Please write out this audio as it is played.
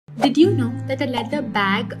Did you know that a leather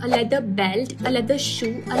bag, a leather belt, a leather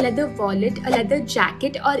shoe, a leather wallet, a leather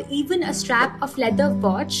jacket, or even a strap of leather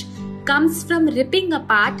watch comes from ripping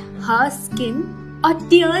apart her skin or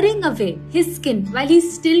tearing away his skin while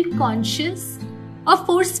he's still conscious, or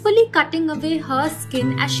forcefully cutting away her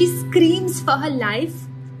skin as she screams for her life?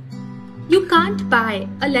 You can't buy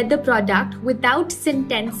a leather product without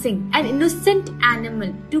sentencing an innocent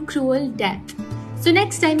animal to cruel death. So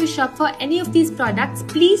next time you shop for any of these products,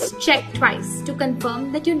 please check twice to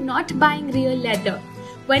confirm that you're not buying real leather.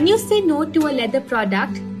 When you say no to a leather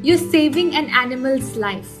product, you're saving an animal's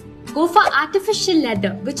life. Go for artificial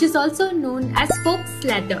leather, which is also known as fox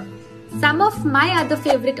leather. Some of my other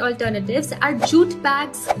favorite alternatives are jute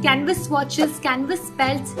bags, canvas watches, canvas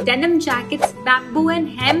belts, denim jackets, bamboo and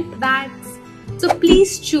hemp bags. So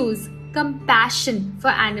please choose compassion for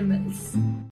animals.